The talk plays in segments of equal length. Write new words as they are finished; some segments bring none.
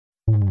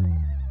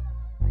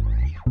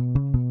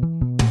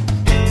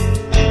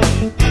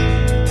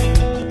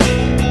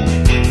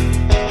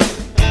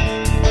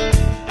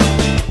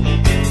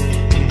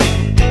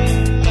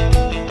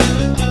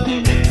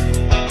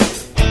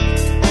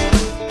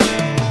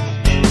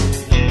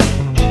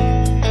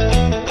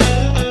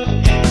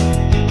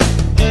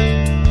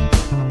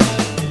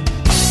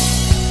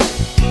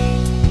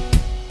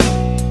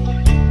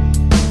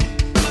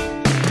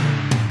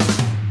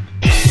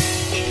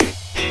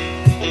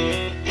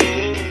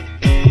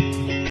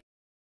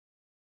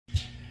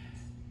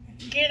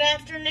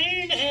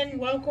afternoon and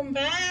welcome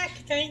back.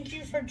 Thank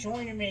you for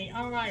joining me.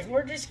 Alright,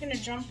 we're just going to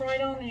jump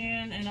right on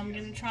in and I'm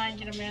going to try and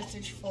get a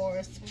message for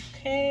us.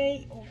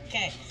 Okay.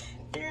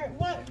 Spirit,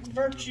 what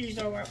virtues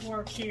are at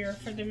work here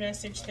for the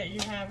message that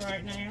you have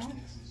right now?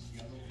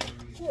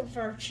 What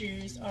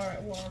virtues are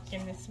at work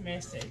in this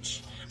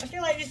message? I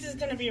feel like this is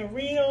going to be a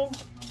real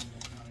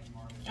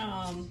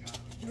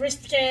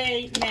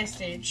risque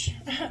message.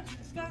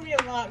 There's going to be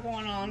a lot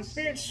going on.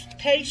 Spirit's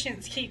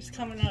patience keeps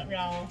coming up,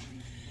 y'all.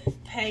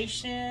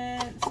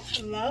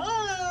 Patience,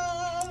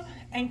 love,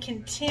 and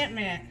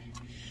contentment.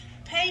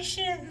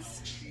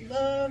 Patience,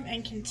 love,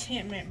 and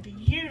contentment.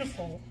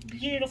 Beautiful,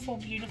 beautiful,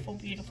 beautiful,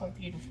 beautiful,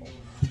 beautiful.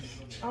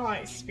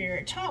 Alright,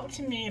 Spirit, talk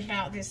to me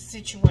about this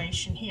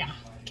situation here.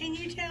 Can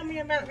you tell me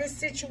about this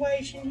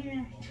situation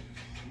here?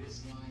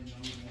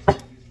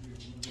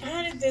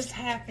 How did this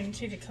happen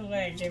to the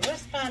collective?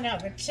 Let's find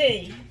out the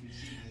tea.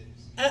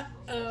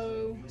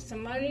 Uh-oh,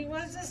 somebody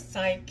was a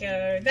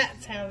psycho.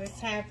 That's how this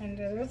happened.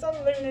 There was a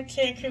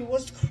lunatic who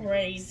was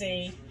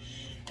crazy.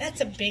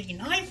 That's a big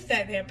knife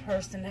that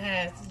person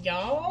has,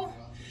 y'all.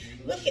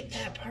 Look at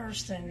that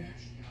person.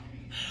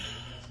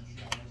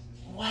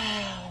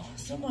 Wow,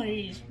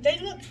 they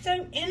look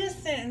so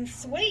innocent and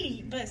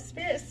sweet, but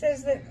Spirit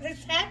says that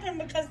this happened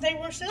because they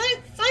were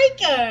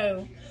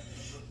psycho.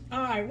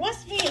 Alright,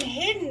 what's being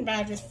hidden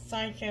by this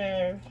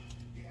psycho?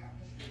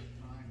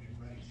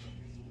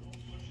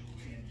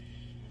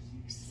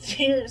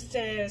 Spirit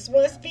says,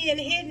 what's being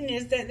hidden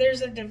is that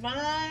there's a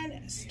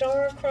divine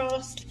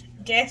star-crossed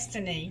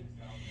destiny.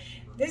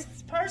 This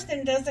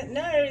person doesn't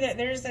know that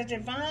there's a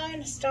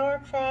divine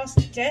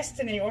star-crossed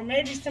destiny, or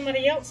maybe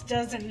somebody else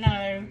doesn't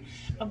know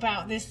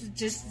about this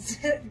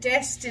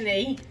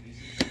destiny.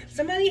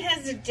 Somebody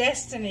has a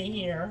destiny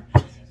here.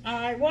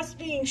 Alright, what's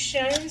being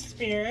shown,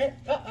 Spirit?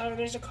 Uh-oh,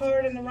 there's a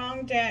card in the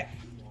wrong deck.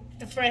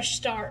 The fresh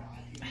start.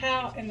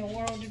 How in the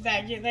world did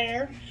that get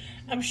there?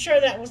 I'm sure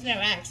that was no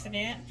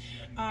accident.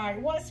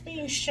 Alright, what's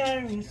being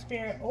shown,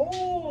 Spirit?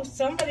 Oh,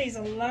 somebody's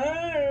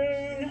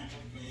alone.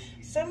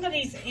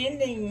 Somebody's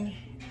ending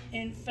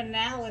in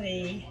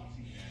finality.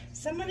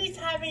 Somebody's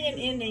having an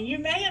ending. You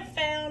may have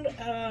found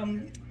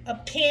a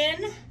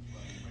pin,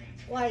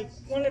 like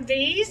one of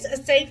these, a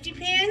safety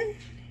pin,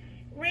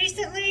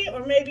 recently,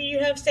 or maybe you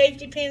have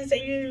safety pins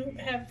that you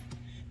have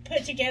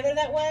put together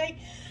that way.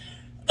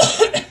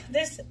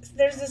 There's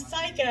a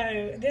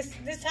psycho.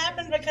 This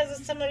happened because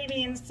of somebody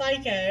being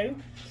psycho.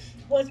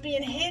 What's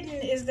being hidden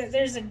is that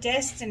there's a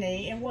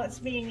destiny, and what's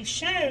being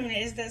shown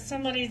is that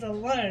somebody's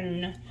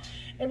alone.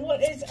 And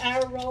what is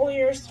our role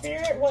here,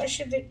 Spirit? What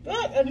should it...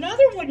 Look,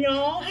 another one,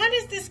 y'all. How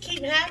does this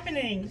keep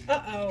happening?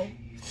 Uh-oh.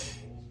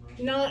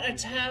 Not a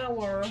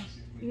tower.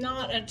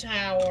 Not a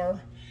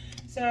tower.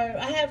 So,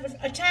 I have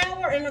a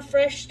tower and a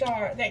fresh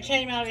start that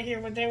came out of here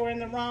when they were in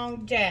the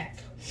wrong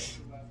deck.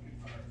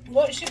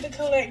 What should the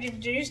collective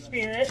do,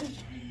 Spirit?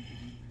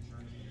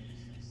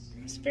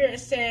 Spirit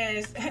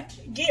says,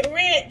 get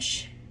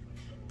rich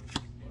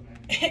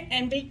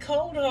and be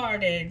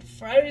cold-hearted,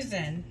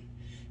 frozen.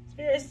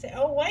 Spirit says,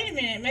 oh, wait a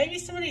minute. Maybe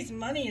somebody's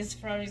money is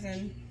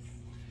frozen.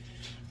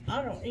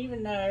 I don't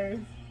even know.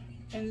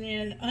 And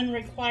then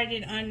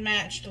unrequited,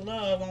 unmatched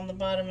love on the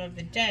bottom of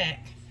the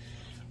deck.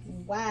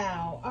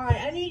 Wow. All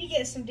right, I need to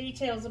get some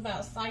details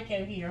about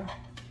psycho here.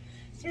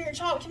 Spirit,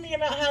 talk to me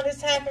about how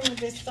this happened with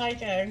this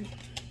psycho.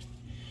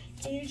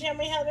 Can you tell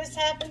me how this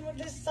happened with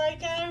this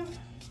psycho?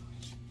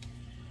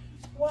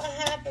 What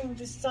happened with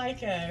this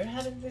psycho?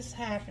 How did this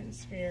happen,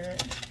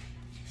 Spirit?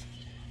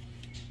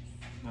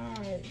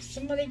 Alright,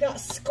 somebody got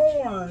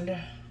scorned,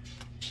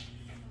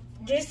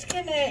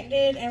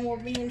 disconnected, and were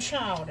being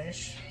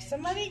childish.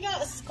 Somebody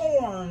got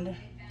scorned,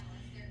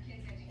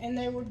 and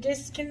they were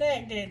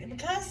disconnected.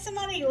 Because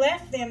somebody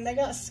left them, they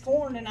got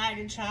scorned and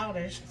acted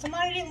childish.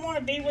 Somebody didn't want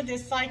to be with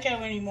this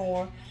psycho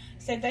anymore,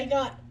 so they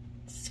got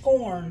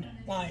scorned.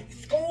 Like,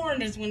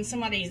 scorned is when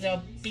somebody's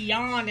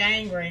beyond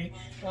angry.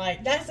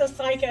 Like, that's a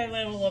psycho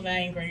level of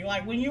angry.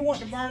 Like, when you want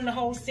to burn the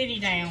whole city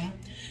down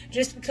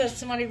just because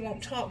somebody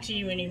won't talk to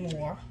you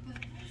anymore.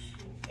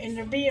 And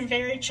they're being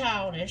very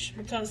childish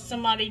because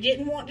somebody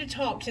didn't want to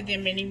talk to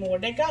them anymore.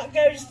 They got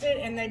ghosted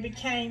and they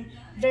became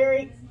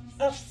very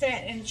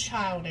upset and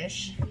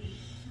childish.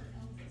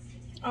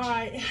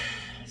 Alright,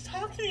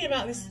 talk to me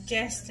about this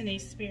destiny,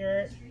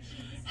 Spirit.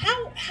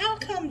 How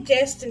come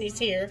destiny's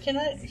here? Can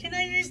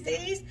I use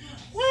these?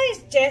 Why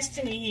is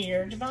destiny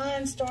here?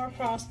 Divine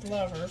star-crossed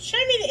lover. Show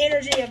me the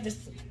energy of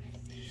this.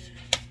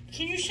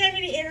 Can you show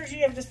me the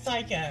energy of the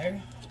psycho?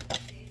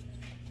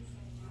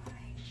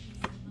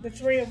 The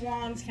Three of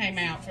Wands came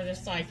out for the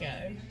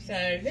psycho.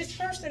 So this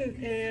person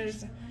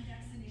is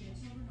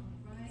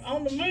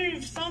on the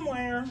move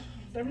somewhere.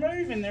 They're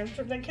moving.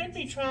 They could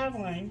be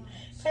traveling.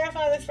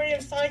 Clarify the Three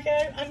of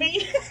Psycho. I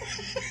mean...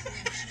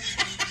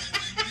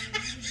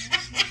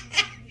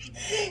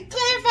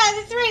 Clarify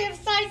the Three of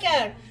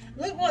Psycho.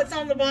 Look what's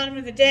on the bottom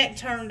of the deck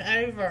turned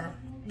over.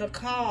 The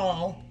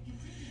call.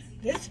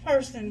 This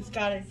person's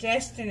got a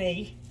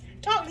destiny.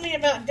 Talk to me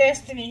about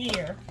destiny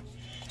here.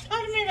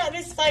 Talk to me about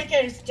this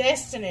psycho's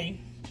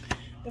destiny.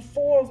 The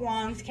Four of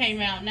Wands came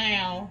out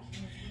now.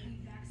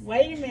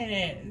 Wait a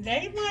minute.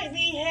 They might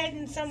be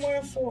heading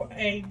somewhere for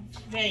a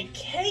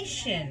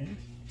vacation.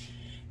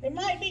 They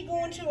might be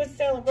going to a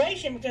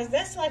celebration because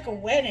that's like a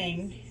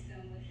wedding.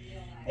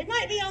 They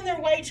might be on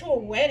their way to a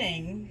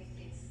wedding.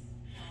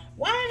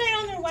 Why are they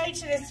on their way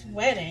to this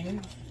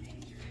wedding?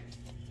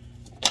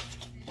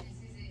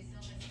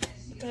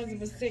 Because of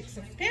the Six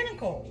of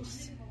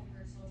Pentacles,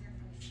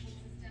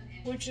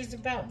 which is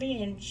about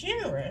being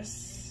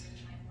generous.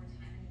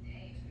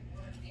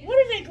 What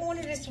are they going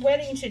to this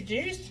wedding to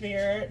do,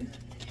 Spirit?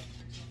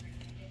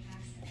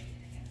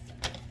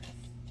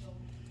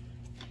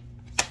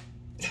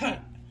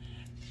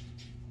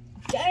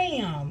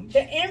 Damn,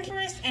 the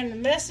Empress and the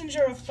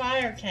Messenger of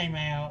Fire came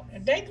out. Are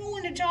they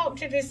going to talk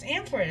to this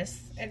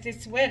Empress at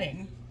this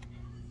wedding?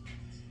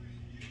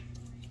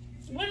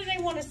 What do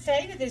they want to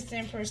say to this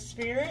Empress,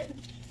 Spirit?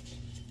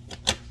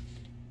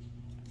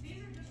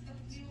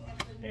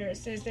 Spirit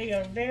says they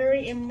are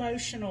very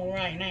emotional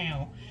right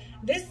now.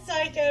 This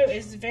psycho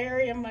is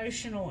very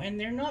emotional, and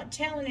they're not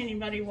telling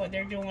anybody what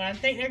they're doing. I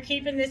think they're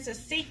keeping this a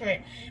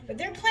secret, but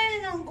they're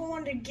planning on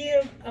going to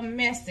give a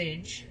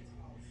message.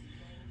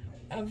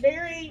 A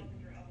very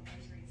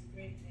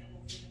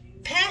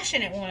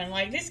passionate one.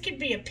 Like, this could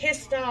be a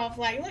pissed off.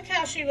 Like, look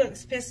how she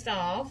looks pissed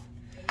off.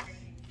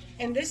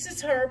 And this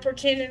is her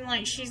pretending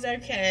like she's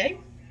okay.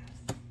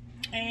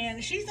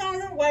 And she's on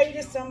her way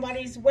to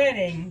somebody's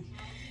wedding.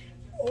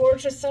 Or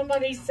to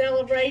somebody's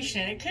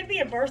celebration. It could be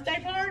a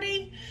birthday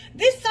party.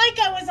 This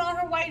psycho is on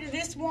her way to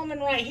this woman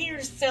right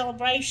here's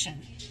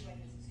celebration.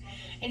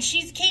 And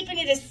she's keeping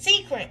it a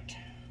secret.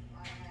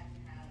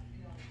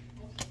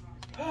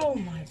 Oh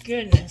my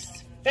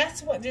goodness.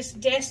 That's what this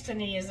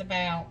destiny is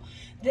about.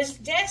 This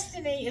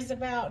destiny is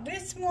about,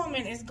 this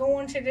woman is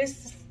going to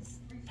this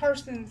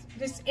person's,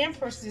 this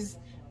Empress's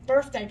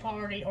birthday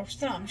party or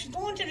something. She's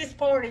going to this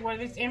party where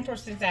this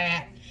Empress is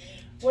at.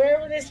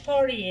 Wherever this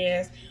party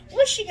is.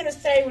 What's she going to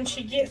say when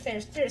she gets there?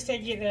 Spirit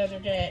said get the other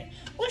deck.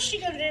 What's she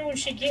going to do when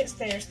she gets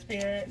there,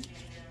 Spirit?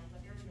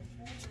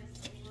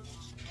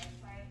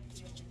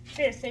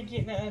 Spirit said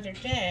get the other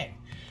deck.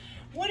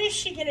 What is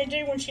she going to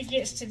do when she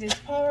gets to this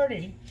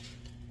party?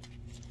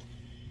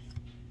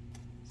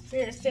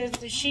 Spirit says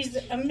that she's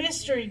a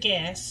mystery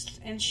guest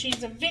and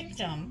she's a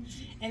victim.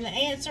 And the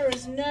answer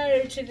is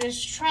no to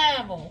this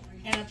travel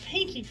and a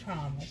pinky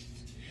promise.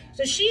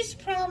 So she's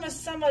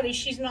promised somebody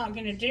she's not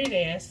going to do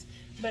this,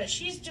 but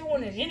she's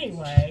doing it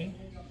anyway.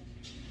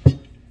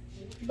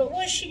 But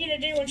what's she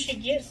going to do when she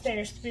gets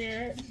there,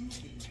 Spirit?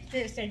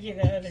 Spirit said get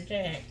the other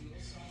deck.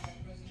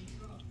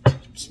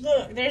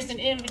 Look, there's an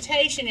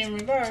invitation in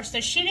reverse.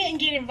 So she didn't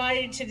get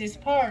invited to this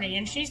party,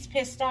 and she's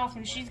pissed off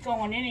and she's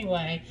going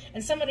anyway.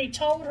 And somebody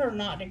told her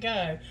not to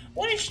go.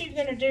 What is she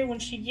going to do when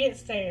she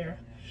gets there?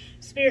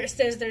 Spirit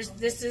says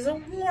this is a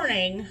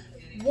warning.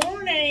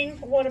 Warning.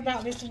 What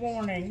about this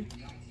warning?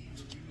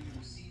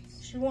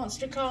 She wants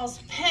to cause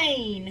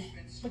pain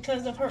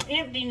because of her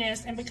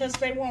emptiness and because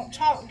they won't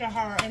talk to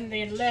her and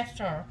they left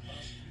her.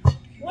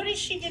 What is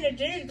she going to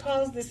do to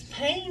cause this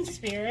pain,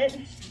 Spirit?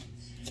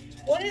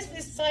 What is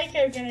this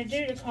psycho going to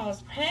do to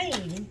cause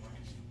pain?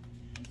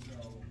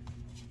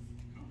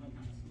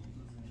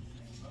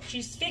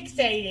 She's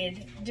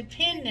fixated,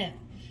 dependent,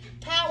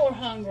 power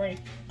hungry,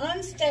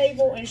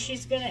 unstable, and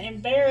she's going to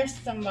embarrass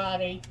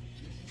somebody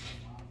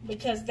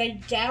because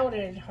they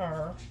doubted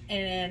her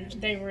and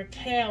they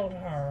repelled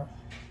her.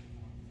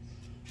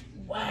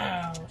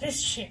 Wow,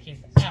 this chick is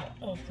out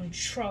of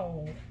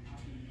control.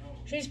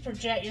 She's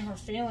projecting her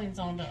feelings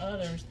onto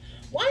others.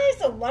 Why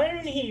is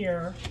alone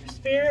here,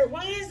 Spirit?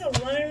 Why is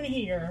alone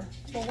here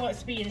for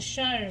what's being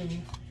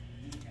shown?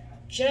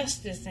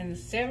 Justice and the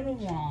Seven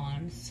of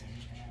Wands.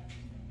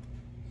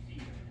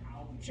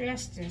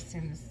 Justice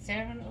and the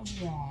Seven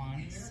of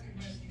Wands.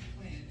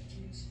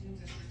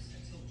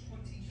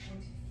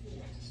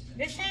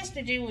 This has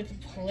to do with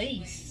the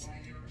police.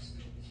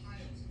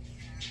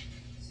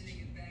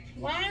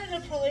 Why are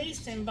the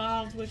police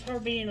involved with her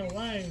being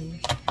alone?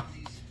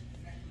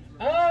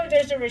 Oh,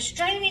 there's a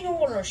restraining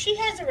order. She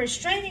has a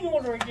restraining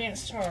order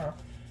against her.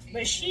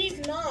 But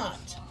she's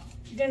not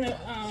going to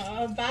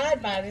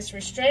abide by this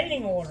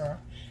restraining order.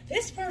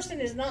 This person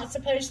is not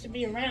supposed to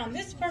be around.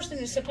 This person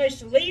is supposed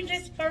to leave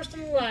this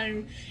person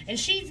alone. And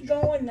she's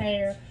going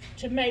there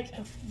to make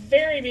a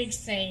very big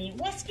scene.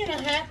 What's going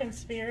to happen,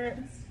 Spirit?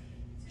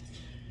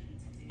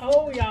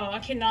 Oh, y'all, I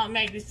cannot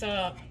make this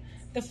up.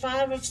 The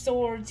Five of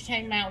Swords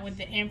came out with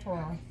the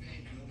Emperor.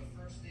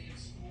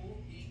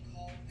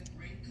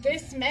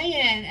 This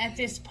man at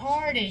this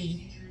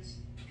party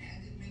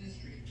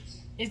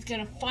is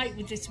going to fight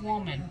with this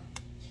woman.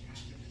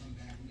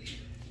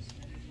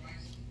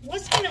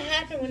 What's going to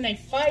happen when they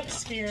fight,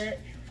 Spirit?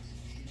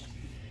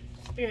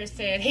 Spirit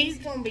said he's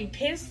going to be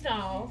pissed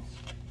off.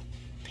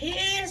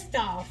 Pissed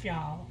off,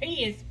 y'all.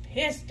 He is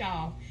pissed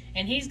off.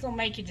 And he's going to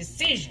make a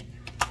decision.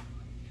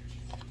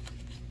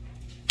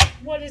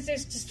 What is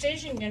this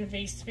decision going to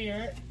be,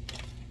 Spirit?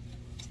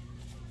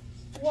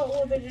 What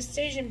will the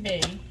decision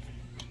be?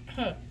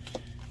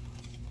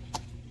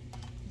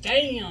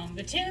 Damn,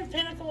 the Ten of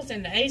Pentacles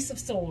and the Ace of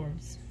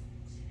Swords.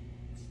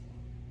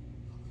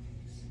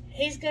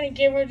 He's going to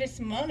give her this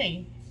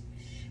money.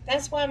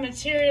 That's why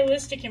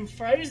Materialistic and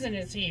Frozen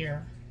is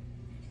here.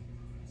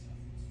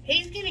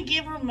 He's going to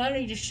give her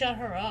money to shut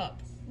her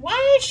up.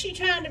 Why is she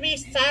trying to be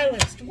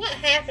silenced? What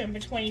happened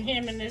between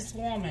him and this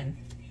woman?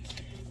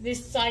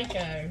 This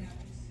psycho.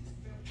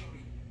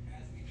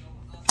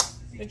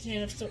 The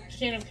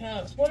Ten of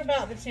Cups. What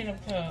about the Ten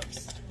of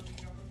Cups?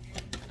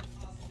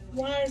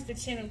 Why is the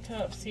Ten of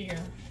Cups here?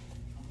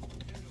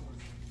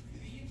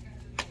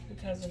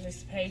 Because of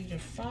this Page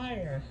of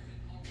Fire.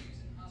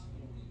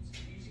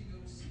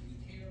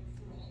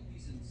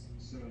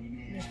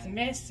 This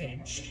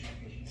message.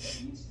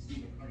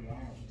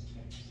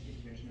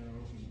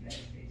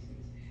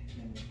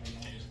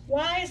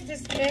 Why is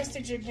this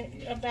message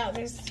about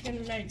this going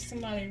to make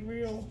somebody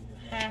real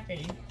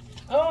happy?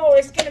 Oh,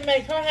 it's going to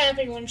make her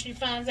happy when she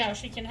finds out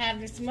she can have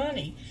this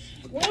money.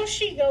 Will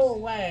she go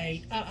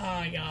away?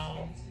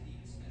 Y'all.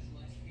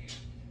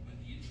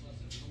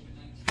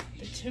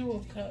 The Two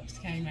of Cups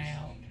came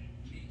out.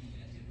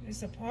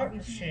 It's a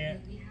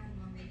partnership.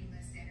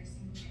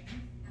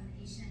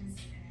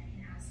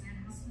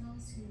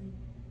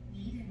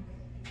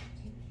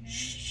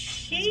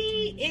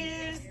 She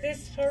is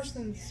this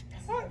person's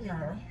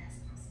partner.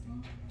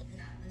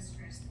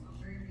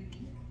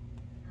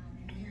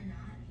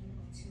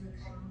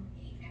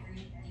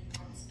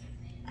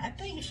 I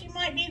think she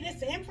might be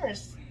this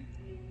Empress.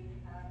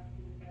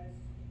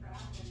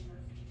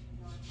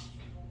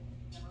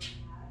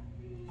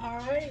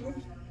 Alright.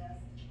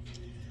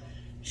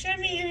 Show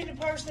me who the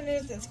person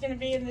is that's going to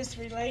be in this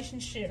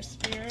relationship,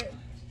 Spirit.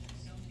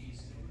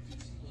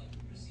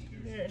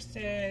 There's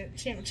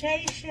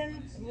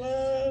temptation,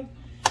 love,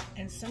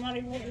 and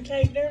somebody wanting to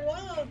take their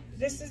love.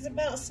 This is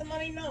about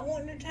somebody not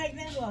wanting to take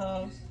their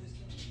love.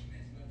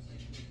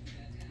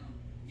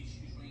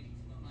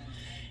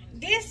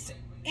 This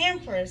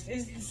Empress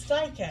is the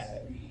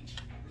psycho,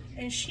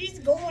 and she's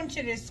going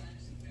to this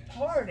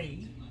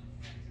party.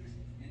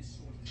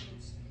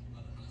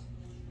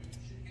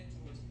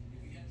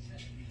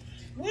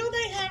 Will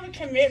they have a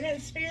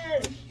commitment,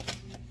 Spirit?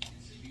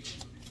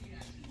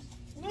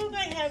 Will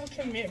they have a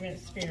commitment,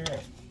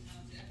 Spirit?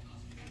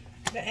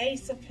 The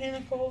Ace of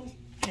Pentacles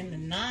and the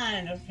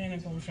Nine of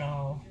Pentacles,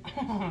 y'all.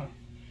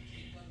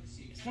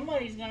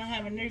 Somebody's going to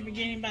have a new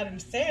beginning by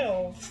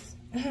themselves.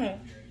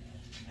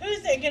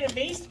 Who's it going to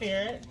be,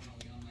 Spirit?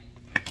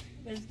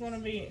 There's going to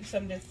be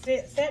some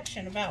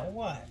deception about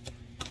what?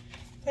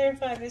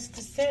 Clarify this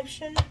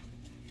deception.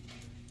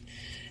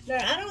 No,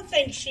 I don't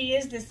think she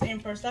is this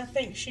Empress. I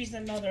think she's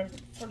a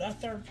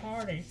third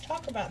party.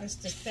 Talk about this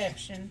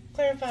deception.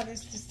 Clarify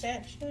this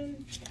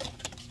deception.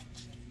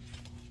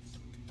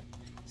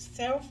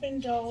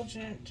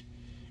 Self-indulgent,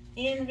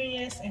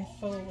 envious, and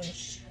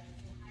foolish.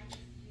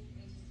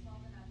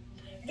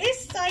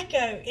 This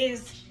psycho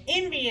is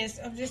envious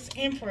of this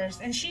Empress,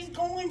 and she's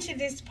going to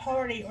this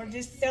party or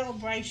this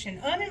celebration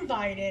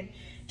uninvited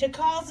to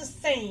cause a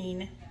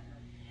scene,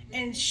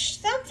 and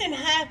something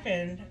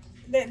happened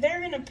that they're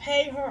going to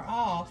pay her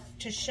off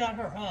to shut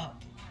her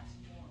up.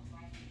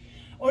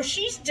 Or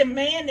she's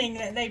demanding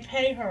that they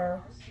pay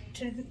her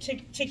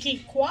to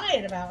keep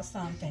quiet about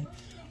something.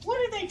 What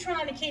are they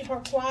trying to keep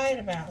her quiet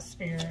about,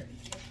 Spirit?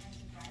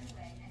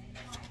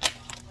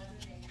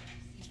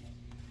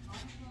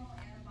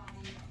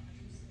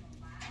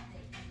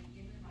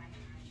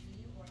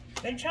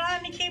 They're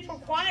trying to keep her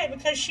quiet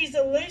because she's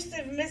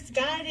elusive,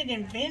 misguided,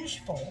 and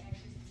vengeful.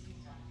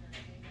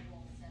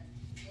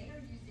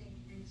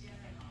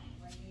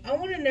 I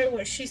want to know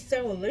what she's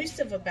so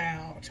elusive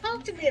about.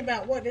 Talk to me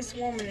about what this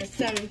woman is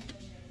so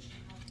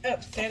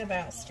upset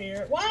about,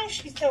 Spirit. Why is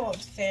she so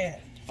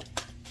upset?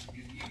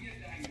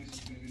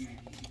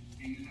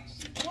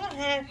 What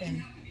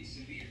happened?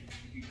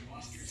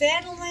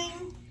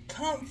 Settling,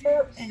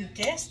 comfort, and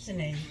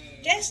destiny.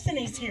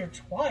 Destiny's here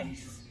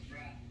twice.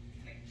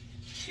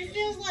 She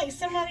feels like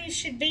somebody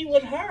should be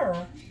with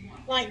her.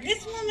 Like,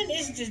 this woman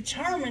is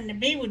determined to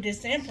be with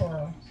this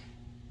Emperor.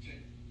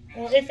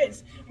 Or if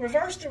it's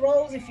reverse the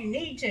roles if you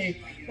need to.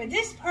 But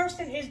this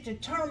person is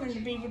determined to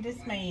be with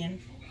this man.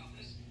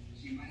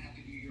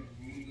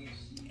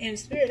 And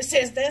Spirit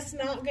says that's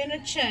not going to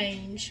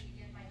change.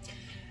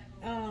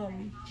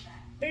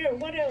 Spirit,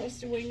 what else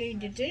do we need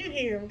to do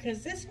here?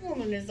 Because this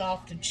woman is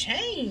off the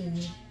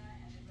chain.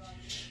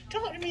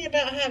 Talk to me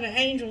about how the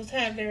angels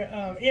have their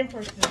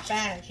Empress's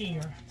back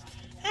here.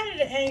 How do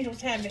the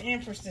angels have the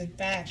Empress's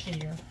back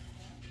here?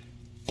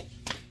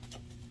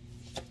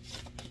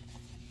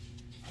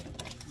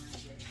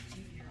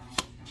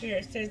 Here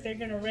it says they're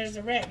going to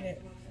resurrect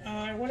it.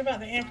 Alright, what about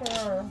the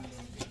Emperor?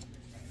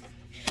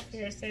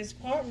 Here it says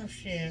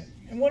partnership.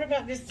 And what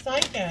about this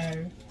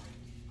psycho?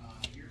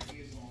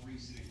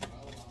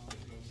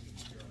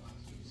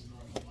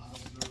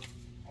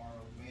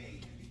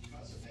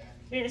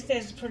 Here it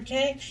says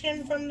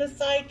protection from the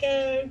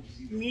psycho,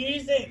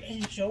 music,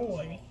 and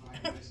joy.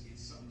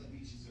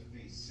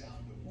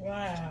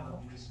 Wow.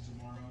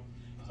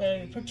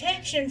 So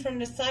protection from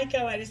the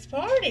psycho at his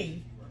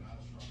party.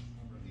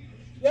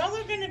 Y'all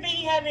are going to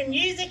be having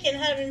music and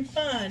having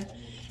fun.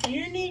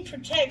 You need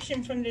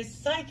protection from this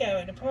psycho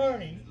at the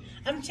party.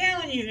 I'm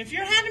telling you, if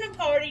you're having a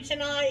party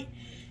tonight,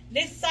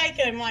 this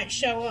psycho might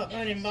show up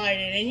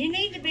uninvited. And you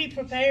need to be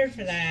prepared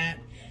for that,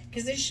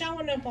 because it's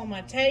showing up on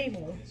my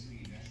table.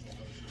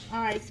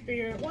 Alright,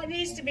 Spirit, what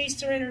needs to be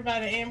surrendered by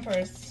the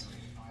Empress?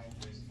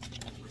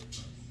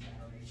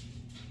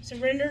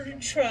 Surrender to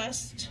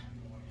trust.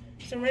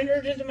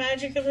 Surrender to the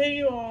magic of who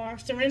you are.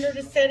 Surrender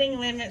to setting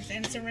limits.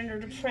 And surrender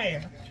to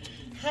prayer.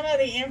 How about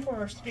the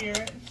Emperor,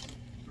 Spirit?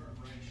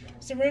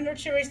 Surrender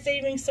to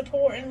receiving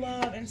support and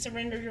love. And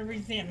surrender to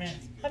resentment.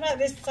 How about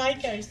this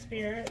Psycho,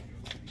 Spirit?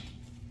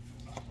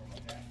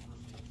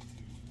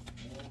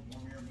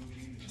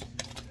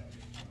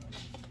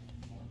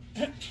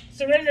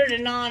 Surrender to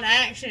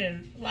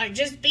non-action. Like,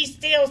 just be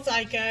still,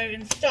 Psycho,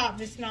 and stop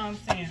this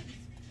nonsense.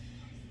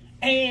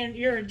 And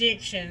your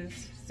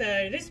addictions.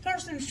 So, this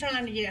person's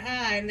trying to get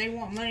high, and they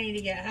want money to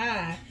get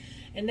high.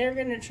 And they're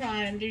going to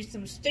try and do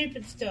some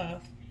stupid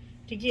stuff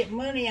to get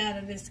money out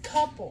of this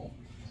couple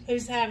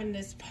who's having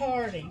this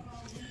party.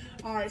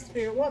 Alright,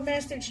 Spirit, what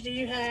message do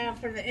you have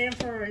for the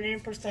Emperor and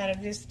Empress out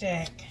of this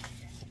deck?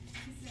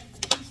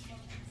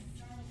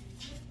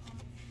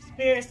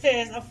 Spirit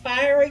says, a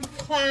fiery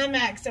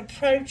climax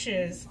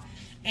approaches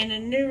and a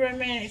new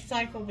romantic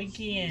cycle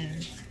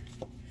begins.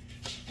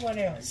 What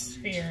else,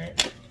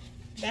 Spirit?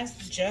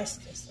 That's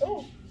justice.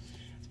 Oh,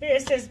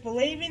 Spirit says,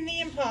 believe in the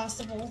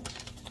impossible.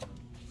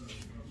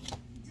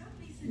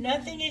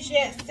 Nothing is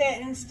yet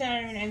set in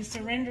stone, and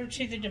surrender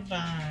to the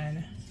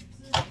divine.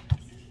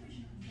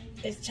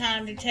 It's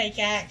time to take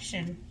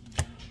action.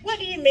 What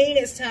do you mean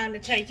it's time to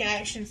take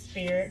action,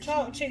 Spirit?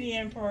 Talk to the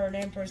Emperor and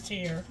Empress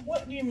here.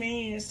 What do you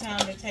mean it's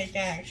time to take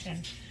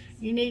action?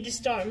 You need to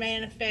start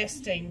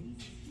manifesting.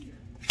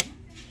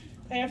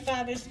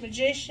 Clarify this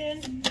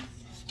Magician.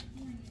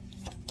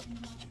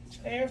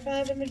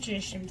 Clarify the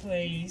Magician,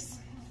 please.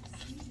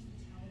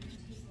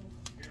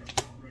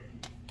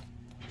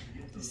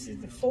 This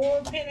is the Four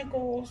of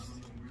Pentacles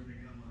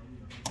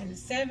and the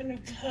Seven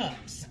of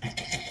Cups.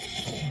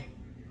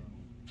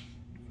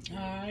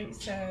 Alright,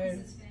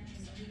 so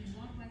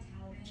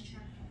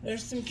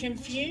there's some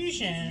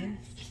confusion.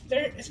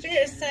 Spirit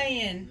is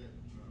saying,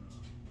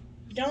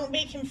 don't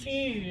be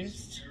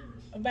confused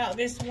about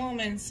this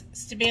woman's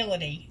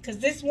stability. Because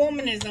this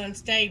woman is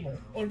unstable.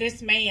 Or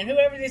this man.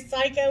 Whoever this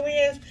psycho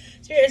is,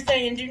 Spirit is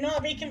saying, do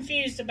not be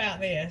confused about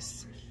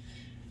this.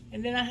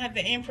 And then I have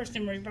the Empress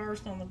in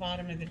reverse on the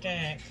bottom of the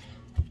deck.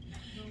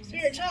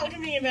 Spirit, talk to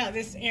me about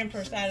this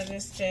Empress out of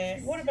this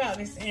deck. What about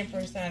this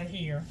Empress out of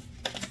here?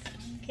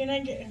 Can I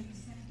get...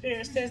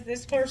 Spirit says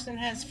this person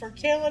has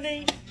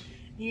fertility.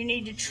 You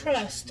need to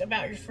trust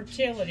about your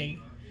fertility.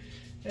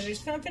 So there's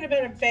something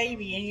about a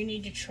baby and you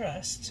need to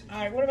trust.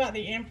 Alright, what about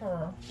the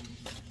Emperor?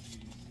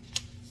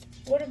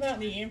 What about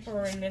the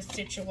Emperor in this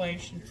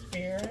situation,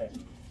 Spirit?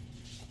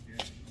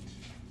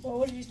 What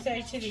would you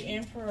say to the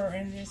Emperor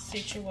in this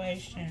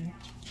situation?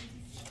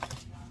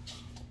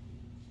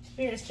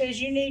 Spirit says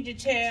you need to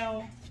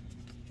tell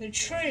the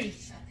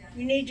truth.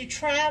 You need to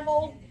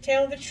travel,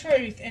 tell the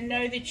truth, and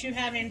know that you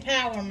have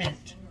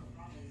empowerment.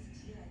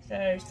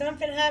 So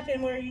something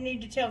happened where you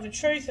need to tell the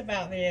truth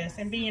about this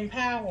and be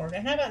empowered.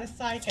 And how about the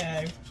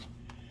Psycho?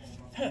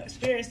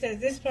 Spirit says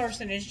this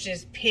person is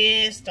just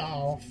pissed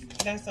off.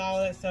 That's all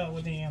that's up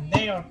with them.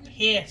 They are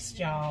pissed,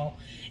 y'all.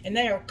 And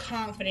they are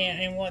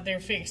confident in what they're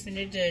fixing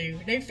to do.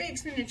 They're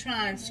fixing to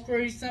try and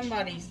screw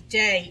somebody's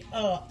day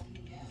up.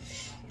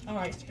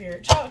 Alright,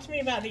 Spirit. Talk to me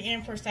about the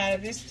Empress out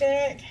of this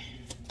deck.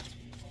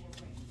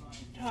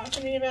 Talk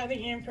to me about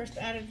the Empress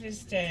out of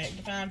this deck.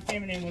 Divine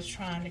Feminine was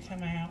trying to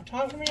come out.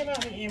 Talk to me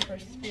about the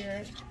Empress,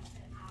 Spirit.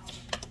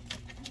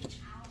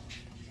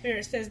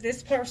 Spirit says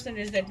this person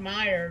is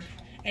admired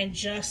and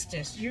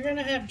justice. You're going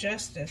to have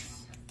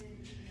justice.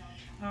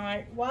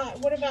 Alright,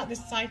 what about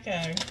this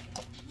Psycho?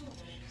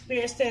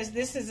 Spirit says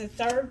this is a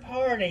third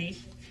party.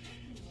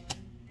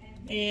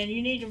 And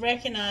you need to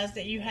recognize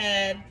that you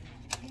had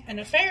an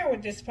affair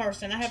with this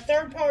person. I have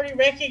third party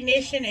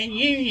recognition and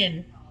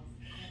union.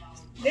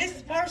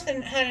 This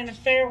person had an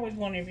affair with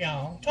one of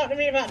y'all. Talk to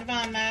me about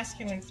Divine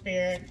Masculine,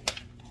 Spirit.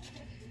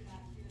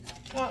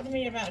 Talk to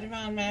me about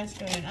Divine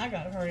Masculine. I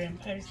gotta hurry and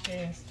post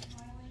this.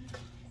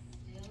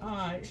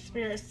 Alright,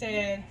 Spirit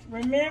said,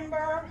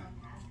 remember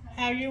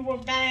how you were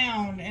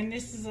bound, and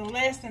this is a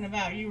lesson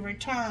about you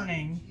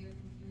returning.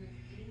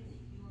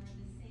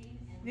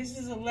 This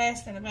is a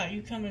lesson about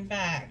you coming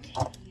back.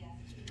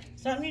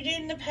 Something you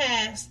did in the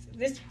past.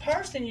 This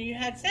person you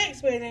had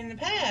sex with in the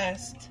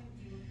past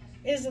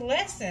is a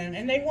lesson,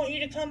 and they want you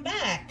to come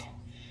back.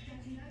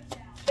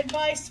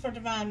 Advice for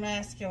Divine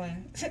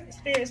Masculine.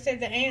 Spirit said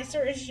the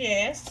answer is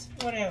yes.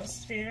 What else,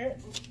 Spirit?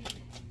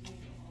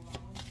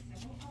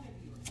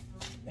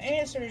 The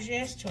answer is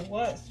yes to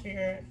what,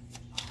 Spirit?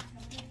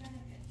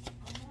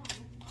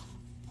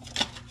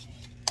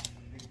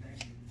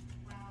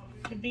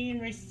 To being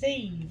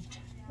received.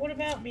 What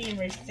about being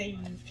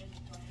received?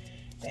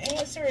 The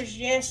answer is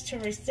yes to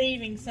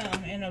receiving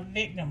something in a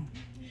victim.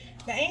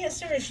 The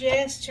answer is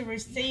yes to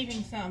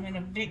receiving something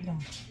in a victim.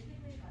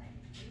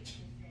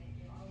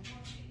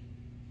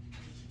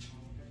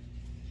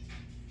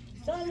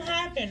 Something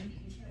happened,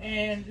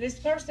 and this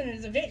person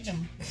is a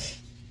victim.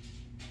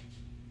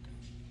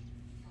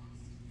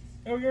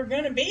 Or you're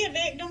going to be a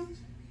victim.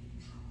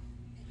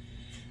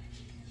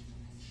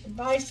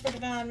 Advice for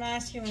Divine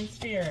Masculine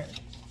Spirit.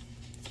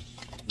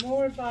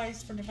 More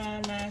advice for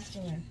Divine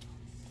Masculine.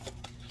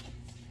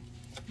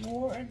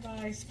 More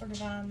advice for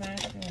Divine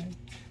Masculine.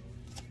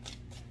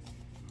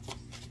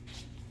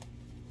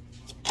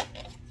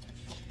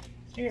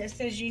 Here it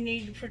says you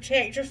need to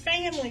protect your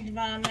family,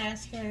 Divine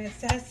Masculine. It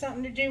has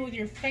something to do with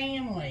your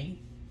family.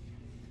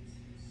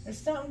 There's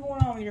something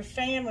going on with your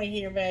family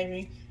here,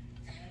 baby.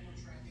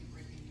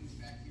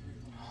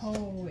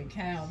 Holy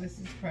cow, this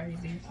is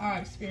crazy.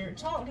 Alright, Spirit,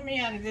 talk to me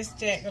out of this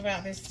deck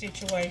about this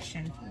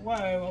situation.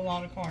 Whoa, a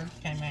lot of cards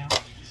came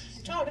out.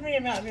 Talk to me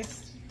about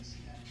this.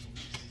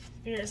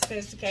 Spirit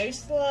says go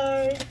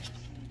slow.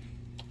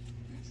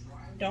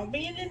 Don't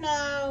be in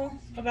denial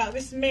about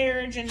this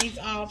marriage and these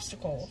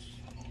obstacles.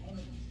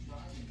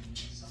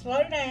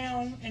 Slow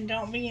down and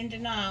don't be in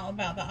denial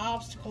about the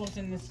obstacles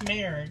in this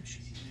marriage.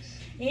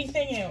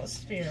 Anything else,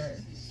 Spirit?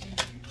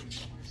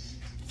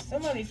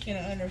 Somebody's going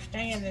to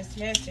understand this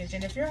message.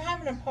 And if you're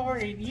having a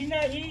party, you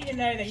need to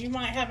know that you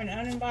might have an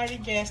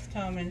uninvited guest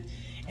coming,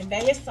 and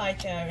they a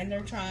psycho, and they're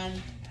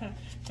trying.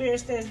 Spirit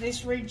says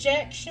this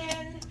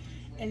rejection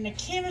and the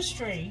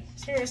chemistry.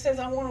 Spirit says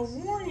I want to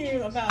warn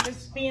you about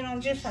this being on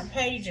different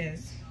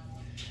pages.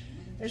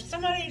 There's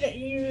somebody that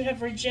you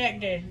have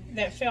rejected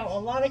that felt a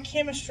lot of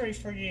chemistry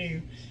for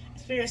you.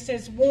 Spirit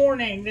says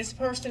warning, this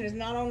person is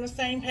not on the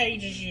same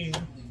page as you.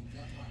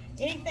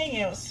 Anything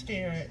else,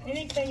 Spirit?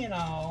 Anything at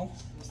all?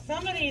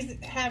 Somebody's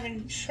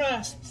having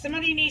trust.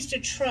 Somebody needs to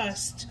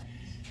trust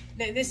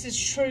that this is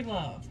true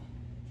love.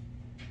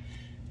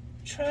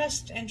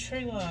 Trust and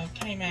true love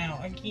came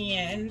out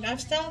again. And I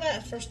saw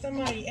that for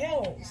somebody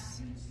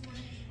else.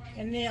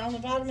 And then on the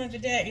bottom of the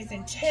deck is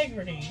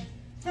integrity.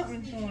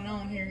 Something's going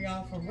on here,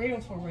 y'all, for real,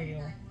 for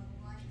real.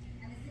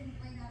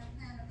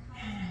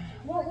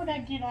 What would I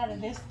get out of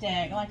this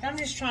deck? Like, I'm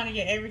just trying to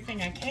get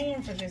everything I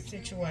can for this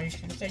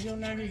situation so you'll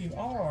know who you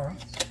are.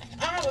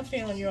 I have a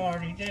feeling you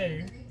already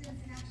do.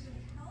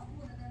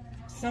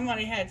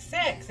 Somebody had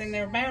sex and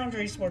their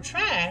boundaries were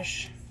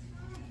trash.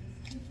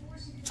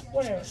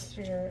 What else,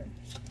 Spirit?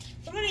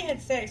 Somebody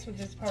had sex with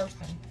this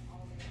person.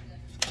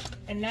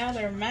 And now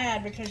they're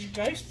mad because you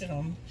ghosted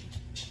them.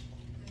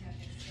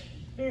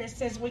 Spirit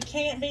says, we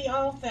can't be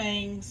all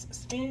things.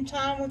 Spend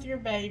time with your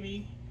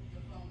baby.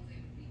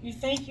 You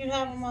think you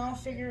have them all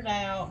figured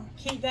out.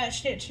 Keep that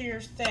shit to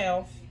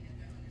yourself.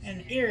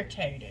 And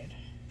irritated.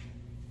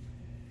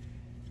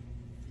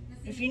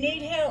 If you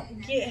need help,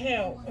 get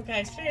help.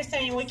 Okay, Spirit's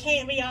saying we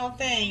can't be all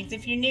things.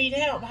 If you need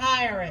help,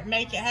 hire it.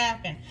 Make it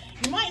happen.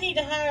 You might need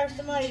to hire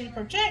somebody to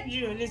protect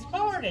you at this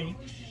party.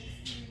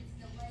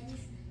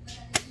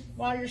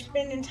 While you're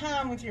spending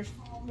time with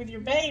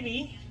your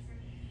baby.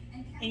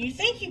 And you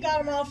think you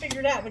got them all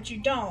figured out, but you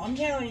don't. I'm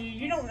telling you,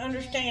 you don't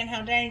understand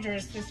how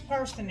dangerous this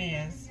person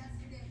is.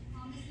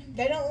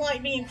 They don't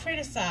like being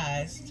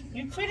criticized.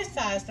 You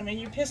criticized them and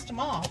you pissed them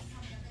off.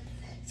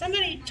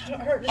 Somebody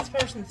hurt this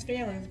person's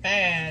feelings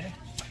bad.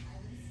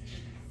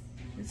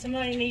 And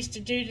somebody needs to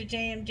do the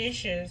damn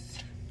dishes.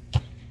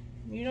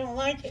 You don't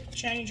like it,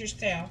 change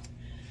yourself.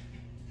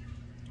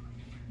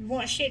 You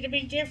want shit to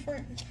be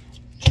different?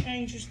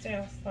 Change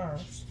yourself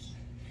first.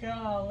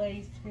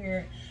 Golly,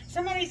 Spirit.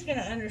 Somebody's going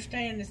to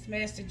understand this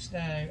message, though.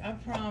 I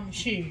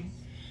promise you.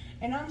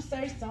 And I'm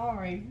so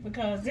sorry,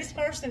 because this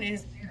person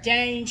is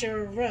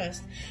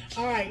dangerous.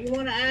 Alright, you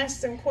want to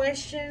ask some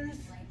questions?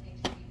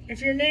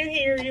 If you're new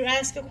here, you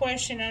ask a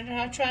question, and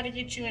I'll try to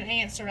get you an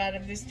answer out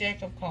of this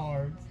deck of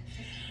cards.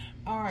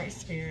 Alright,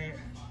 Spirit.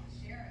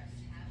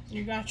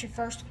 You got your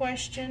first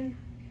question?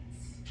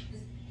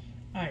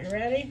 Alright, you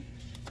ready?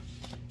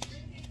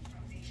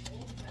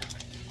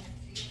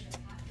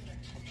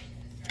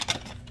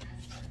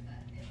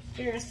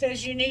 Spirit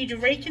says you need to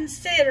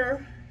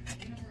reconsider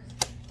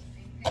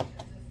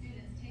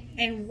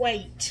and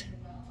wait.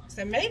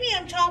 So maybe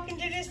I'm talking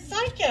to this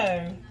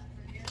psycho.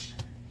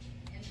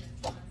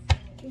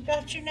 You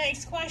got your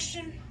next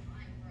question?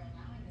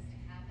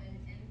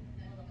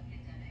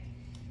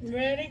 You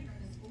ready?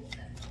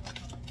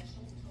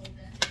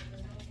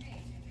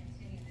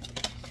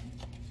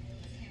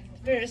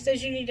 Spirit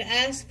says you need to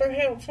ask for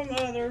help from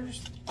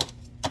others.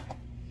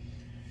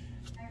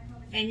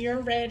 And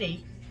you're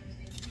ready.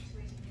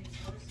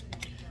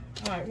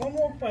 Alright, one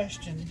more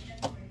question.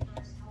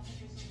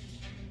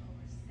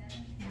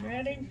 You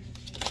ready?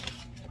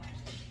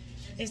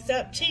 It's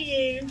up to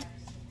you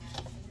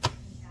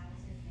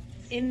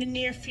in the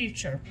near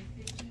future.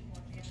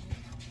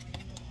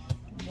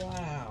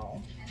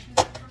 Wow.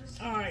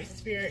 Alright,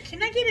 Spirit.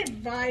 Can I get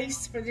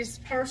advice for this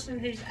person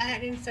who's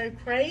acting so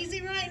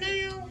crazy right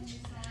now?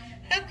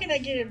 How can I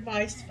get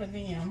advice for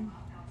them?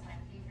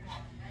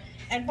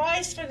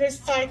 Advice for this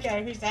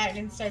psycho who's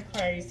acting so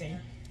crazy.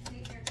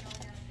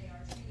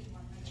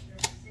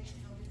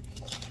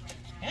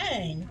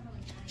 Dang.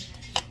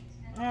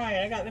 Alright,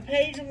 I got the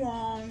Page of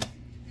Wands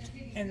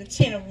And the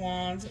Ten of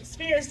Wands.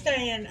 Spirit's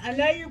saying, I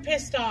know you're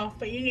pissed off,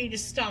 but you need to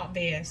stop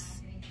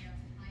this.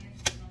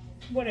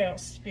 What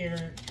else,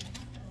 Spirit?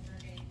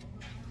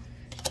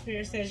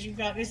 Spirit says you've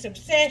got this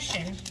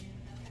obsession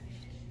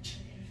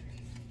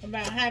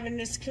about having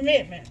this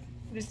commitment,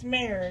 this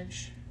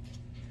marriage.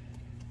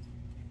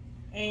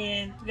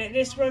 And that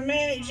this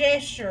romantic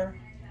gesture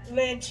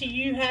led to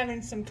you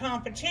having some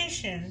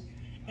competition.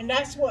 And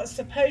that's what's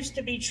supposed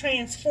to be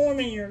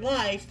transforming your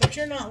life, but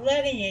you're not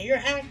letting it. You're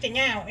acting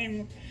out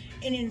in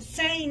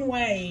insane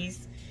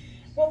ways.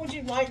 What would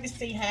you like to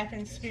see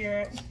happen,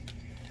 Spirit?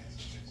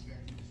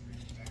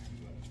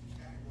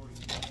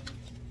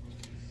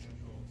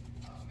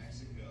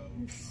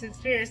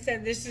 Spirit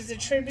said this is a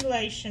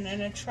tribulation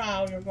and a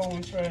trial you're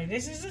going through.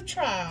 This is a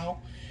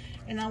trial,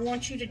 and I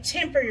want you to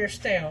temper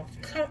yourself,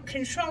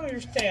 control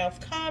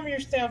yourself, calm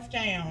yourself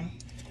down.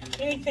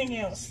 Anything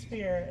else,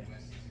 Spirit?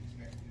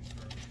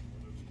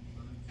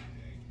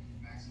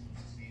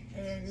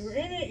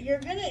 You're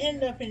going to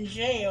end up in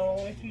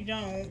jail if you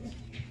don't.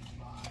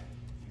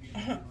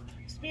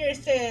 Spirit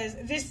says,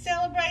 this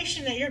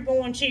celebration that you're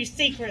going to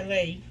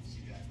secretly,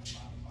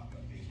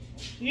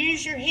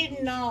 use your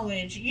hidden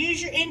knowledge. Use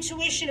your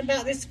intuition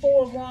about this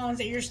Four of Wands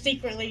that you're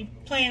secretly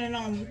planning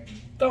on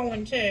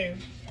going to.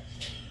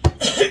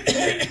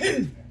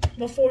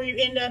 Before you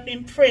end up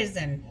in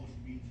prison.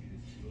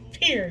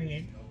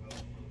 Period.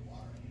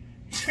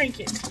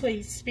 Trinkets,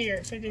 please,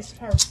 Spirit, for this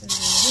person. And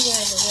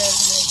whoever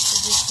resonates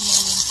with this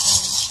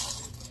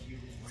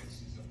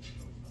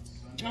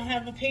mind. I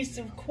have a piece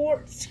of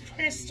quartz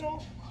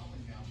crystal.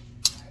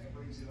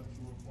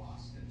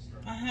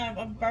 I have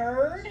a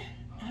bird.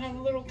 I have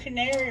a little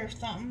canary or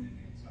something.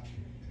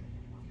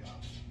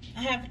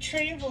 I have a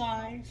tree of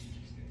life.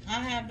 I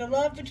have the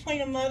love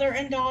between a mother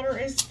and daughter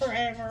is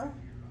forever.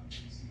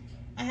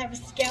 I have a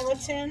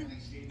skeleton.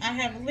 I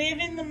have live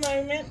in the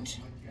moment.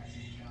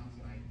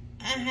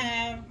 I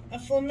have a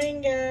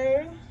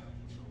flamingo.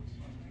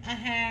 I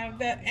have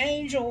that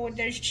angel with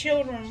those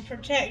children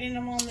protecting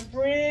them on the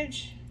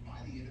bridge.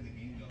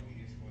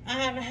 I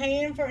have a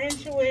hand for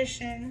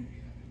intuition.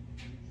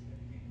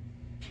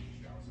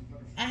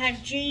 I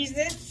have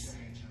Jesus.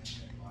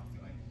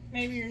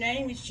 Maybe your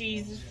name is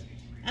Jesus.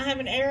 I have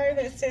an arrow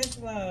that says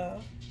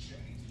love.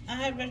 I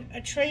have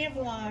a tree of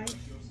life.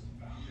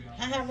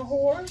 I have a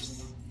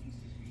horse.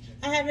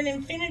 I have an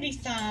infinity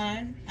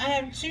sign. I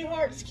have two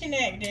hearts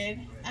connected.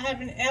 I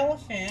have an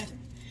elephant.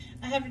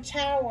 I have a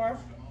tower.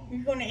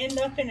 You're going to end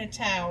up in a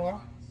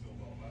tower.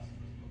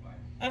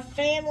 A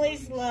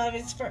family's love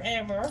is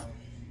forever.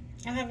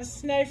 I have a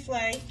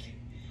snowflake.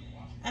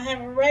 I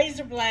have a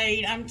razor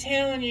blade. I'm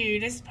telling you,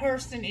 this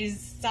person is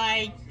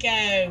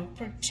psycho.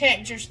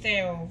 Protect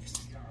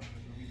yourselves.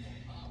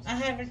 I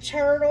have a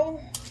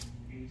turtle,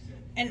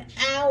 an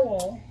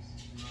owl,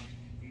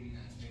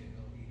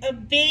 a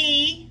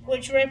bee,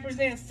 which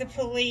represents the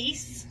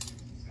police.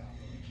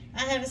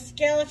 I have a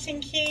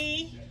skeleton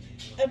key,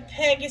 a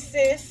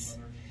Pegasus,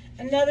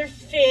 another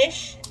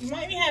fish. You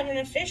might be having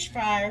a fish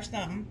fry or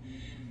something.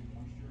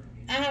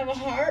 I have a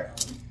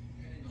heart.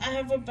 I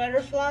have a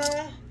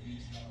butterfly.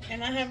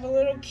 And I have a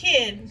little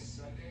kid.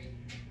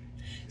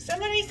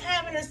 Somebody's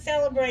having a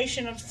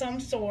celebration of some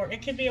sort.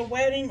 It could be a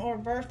wedding or a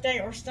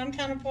birthday or some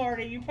kind of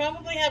party. You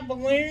probably have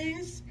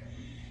balloons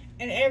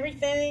and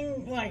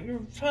everything. Like,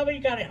 you've probably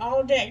got it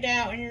all decked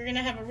out and you're going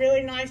to have a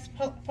really nice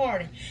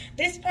party.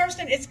 This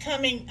person is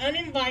coming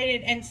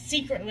uninvited and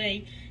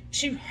secretly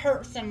to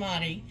hurt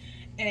somebody.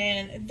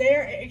 And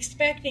they're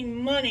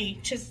expecting money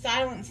to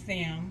silence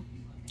them.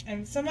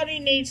 And somebody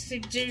needs to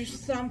do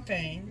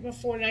something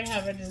before they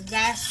have a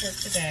disaster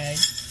today.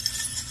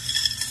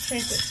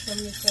 Trinkets from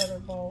this other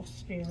bowl,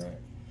 Spirit.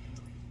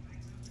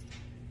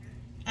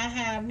 I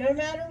have, no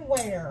matter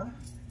where,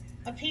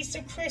 a piece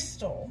of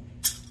crystal.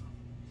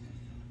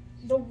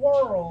 The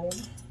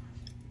world.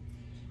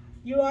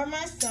 You are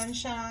my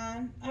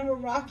sunshine. I have a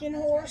rocking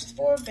horse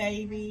for a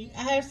baby.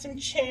 I have some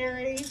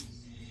cherries.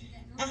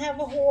 I have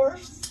a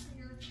horse.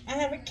 I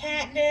have a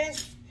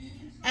cactus.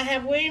 I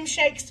have William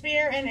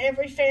Shakespeare and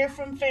every fair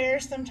from fair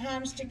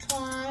sometimes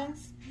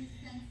declines.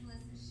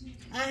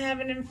 I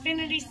have an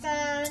infinity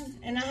sign,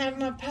 and I have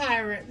my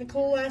pirate, the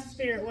cool-ass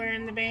spirit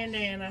wearing the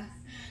bandana.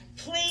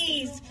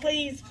 Please,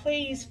 please,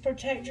 please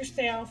protect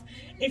yourself.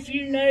 If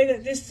you know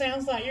that this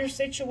sounds like your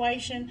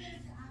situation,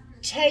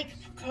 take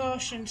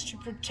precautions to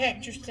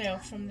protect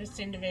yourself from this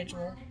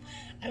individual.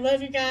 I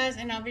love you guys,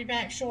 and I'll be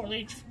back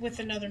shortly with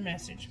another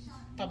message.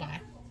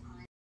 Bye-bye.